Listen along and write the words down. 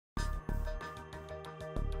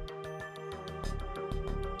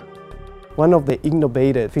One of the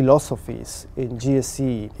innovative philosophies in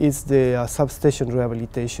GSE is the substation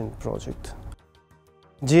rehabilitation project.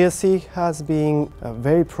 GSE has been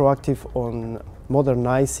very proactive on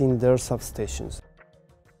modernizing their substations.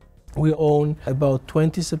 We own about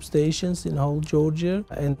 20 substations in whole Georgia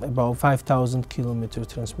and about 5,000 kilometer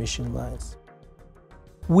transmission lines.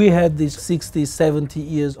 We had this 60, 70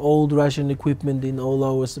 years old Russian equipment in all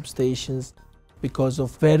our substations because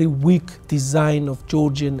of very weak design of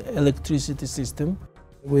Georgian electricity system.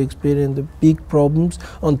 We experienced big problems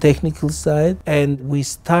on technical side, and we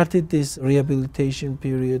started this rehabilitation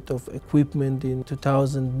period of equipment in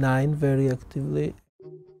 2009 very actively.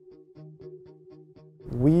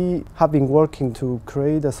 We have been working to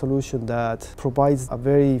create a solution that provides a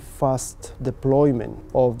very fast deployment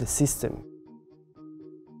of the system.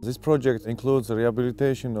 This project includes the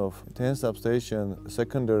rehabilitation of 10 substation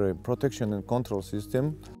secondary protection and control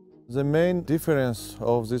system. The main difference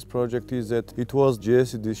of this project is that it was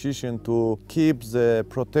GSE decision to keep the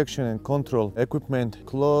protection and control equipment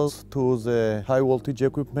close to the high voltage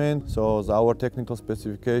equipment. So our technical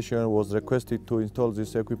specification was requested to install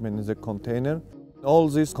this equipment in the container. All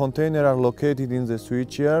these containers are located in the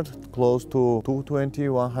switchyard close to 220,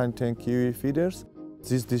 110 kV feeders.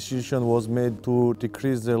 This decision was made to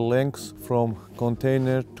decrease the length from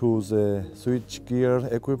container to the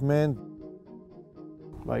switchgear equipment.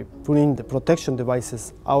 By putting the protection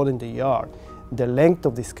devices out in the yard, the length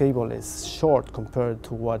of this cable is short compared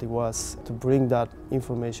to what it was to bring that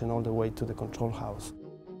information all the way to the control house.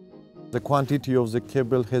 The quantity of the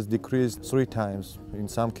cable has decreased 3 times, in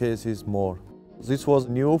some cases more. This was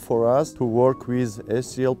new for us to work with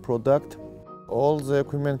SEL product. All the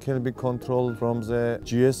equipment can be controlled from the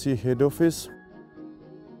GSE head office.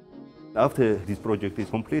 After this project is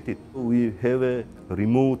completed, we have a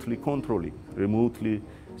remotely controlling, remotely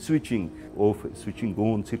switching off, switching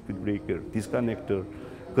on circuit breaker, disconnector,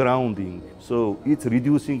 grounding. So it's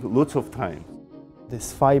reducing lots of time.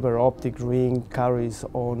 This fiber optic ring carries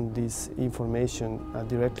on this information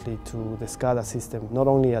directly to the SCADA system, not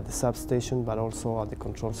only at the substation but also at the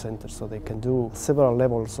control center, so they can do several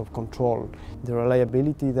levels of control. The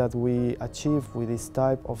reliability that we achieve with this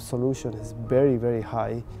type of solution is very, very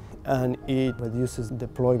high, and it reduces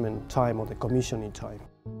deployment time or the commissioning time.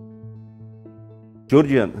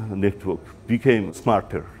 Georgian network became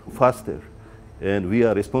smarter, faster, and we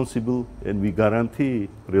are responsible and we guarantee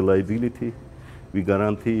reliability. We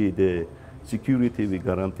guarantee the security, we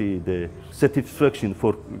guarantee the satisfaction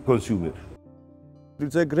for consumer.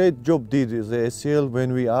 It's a great job did the SEL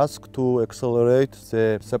when we asked to accelerate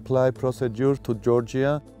the supply procedure to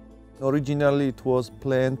Georgia. Originally it was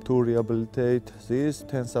planned to rehabilitate this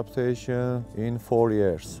 10 substation in 4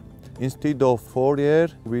 years. Instead of 4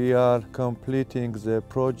 years, we are completing the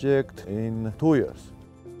project in 2 years.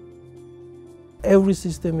 Every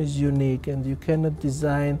system is unique and you cannot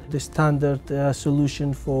design the standard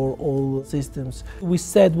solution for all systems. We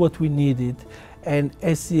said what we needed and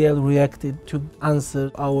SEL reacted to answer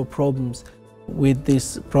our problems. With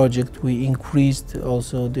this project we increased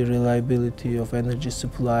also the reliability of energy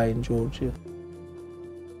supply in Georgia.